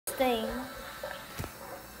thing.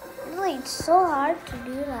 Really, it's so hard to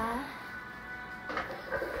do that.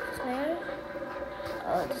 Where?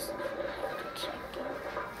 Oh, this is checking.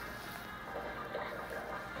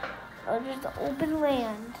 Oh, there's the open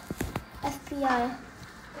land. FBI.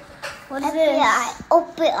 What is FBI, this?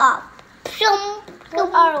 open up.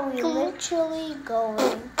 Where are we literally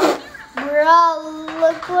going? Bro,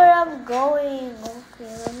 look where I'm going.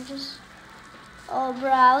 Okay, let me just... Oh,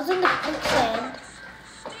 bro, I was in the quicksand.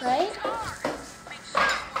 Right?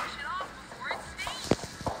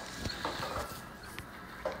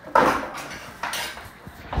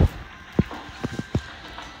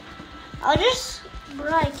 I'll just...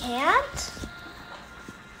 Bro, I can't?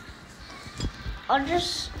 I'll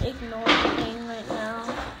just ignore the thing right now.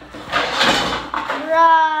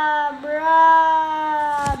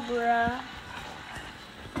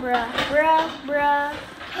 Bruh.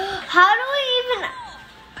 How do we even...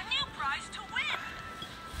 A new prize to win.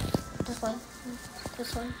 This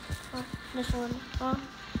one. Oh, this one. Oh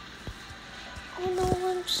no,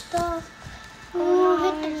 I'm stuck. Oh,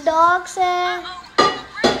 hit the dog's head.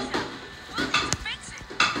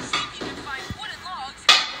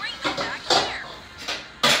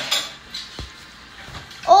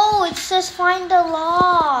 Oh, it says find the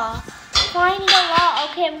law. Find the law.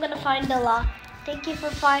 Okay, I'm gonna find the law. Thank you for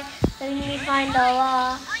letting me find the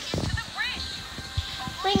law.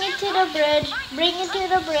 Bring it to the bridge. Bring it to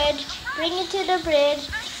the bridge. Bring it to the bridge.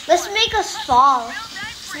 Let's make us fall.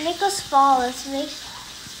 Let's make us fall. Let's make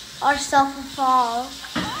ourselves fall.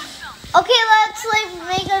 Okay, let's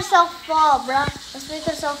make ourselves fall, bruh. Let's make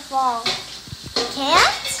ourselves fall.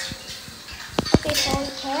 Can't? Okay, so we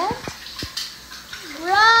can't.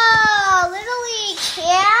 Bro, literally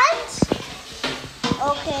can't.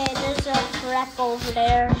 Okay, there's a wreck over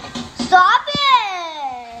there. Stop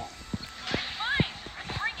it!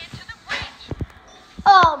 Bring it to the bridge.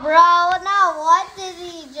 Oh, bro, now what did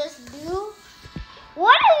he just do?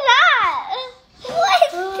 What is that? What?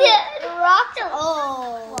 The rock.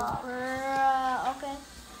 Oh, bro. Okay.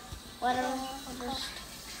 Whatever.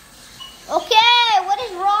 Okay, what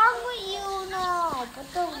is wrong with you now? Put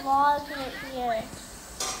the log right here.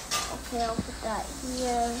 Okay, I'll put that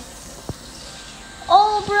here.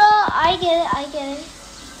 Oh, bro, I get it.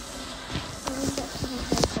 Let me get some of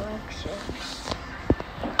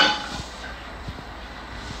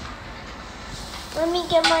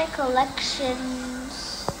my collections.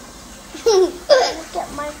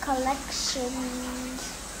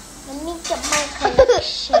 Let me get my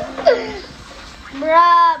collections.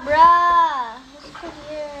 Bruh. Let's go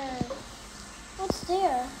here. What's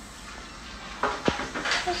there?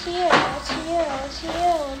 What's here?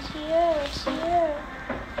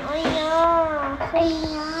 I know.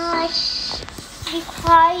 Shh. Be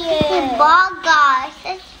quiet. Baga.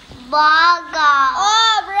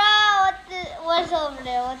 Oh, bro. What's over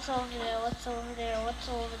there?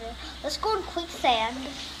 Let's go in quicksand.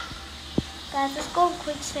 Guys, let's go in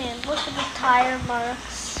quicksand. Look at the tire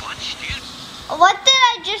marks. What did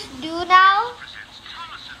I just do now?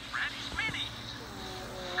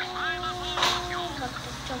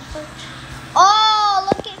 Oh,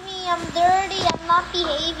 look at me. I'm dirty. I'm not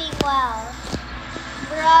behaving well.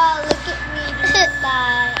 Bro, look at me doing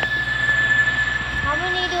that. How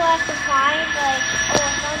many do I have to find? Oh, I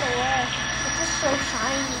found a word. It's just so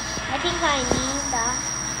shiny. I think I need that.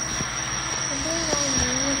 I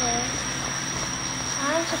need it.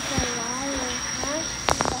 I'm such a liar.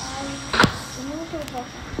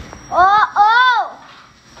 Oh!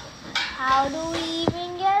 How do we even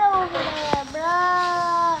get over there,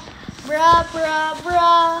 bruh?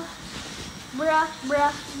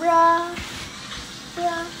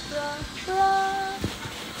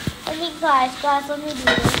 Let me, guys, let me do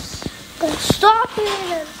this. Stop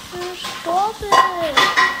it!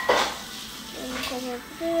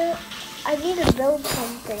 I need to build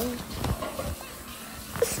something.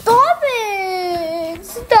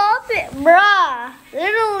 Stop it, bruh.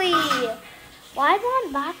 Literally. Why am I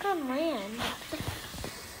back on land? I have to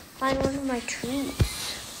find one of my trees.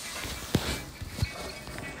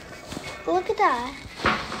 Look at that.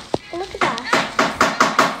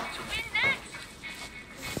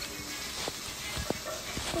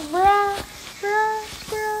 Bruh.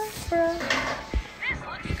 This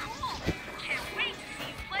looks cool. Can't wait to see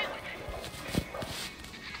you play with it.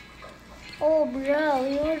 Oh, bro,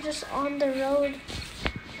 we were just on the road. A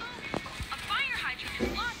fire hydrant has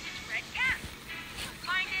lost its red gas.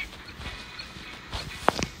 Find it.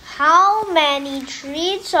 How many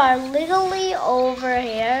trees are literally over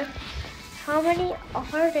here? How many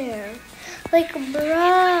are there?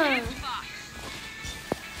 Bruh.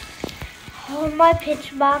 Oh, my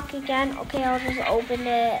pitch back again. Okay, I'll just open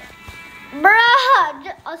it.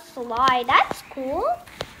 Bruh, a slide. That's cool.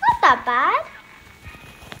 Not that bad.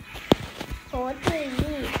 So what do we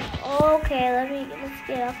need? Okay, let's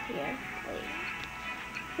get up here. Wait.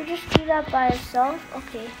 We just do that by itself?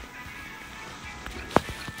 Okay.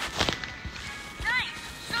 Nice!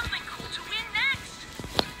 Something cool to win next!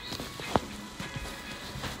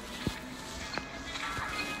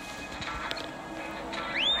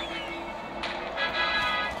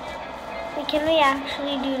 Wait, can we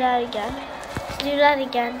actually do that again? Let's do that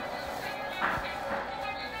again.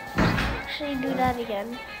 Actually do that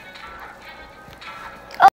again.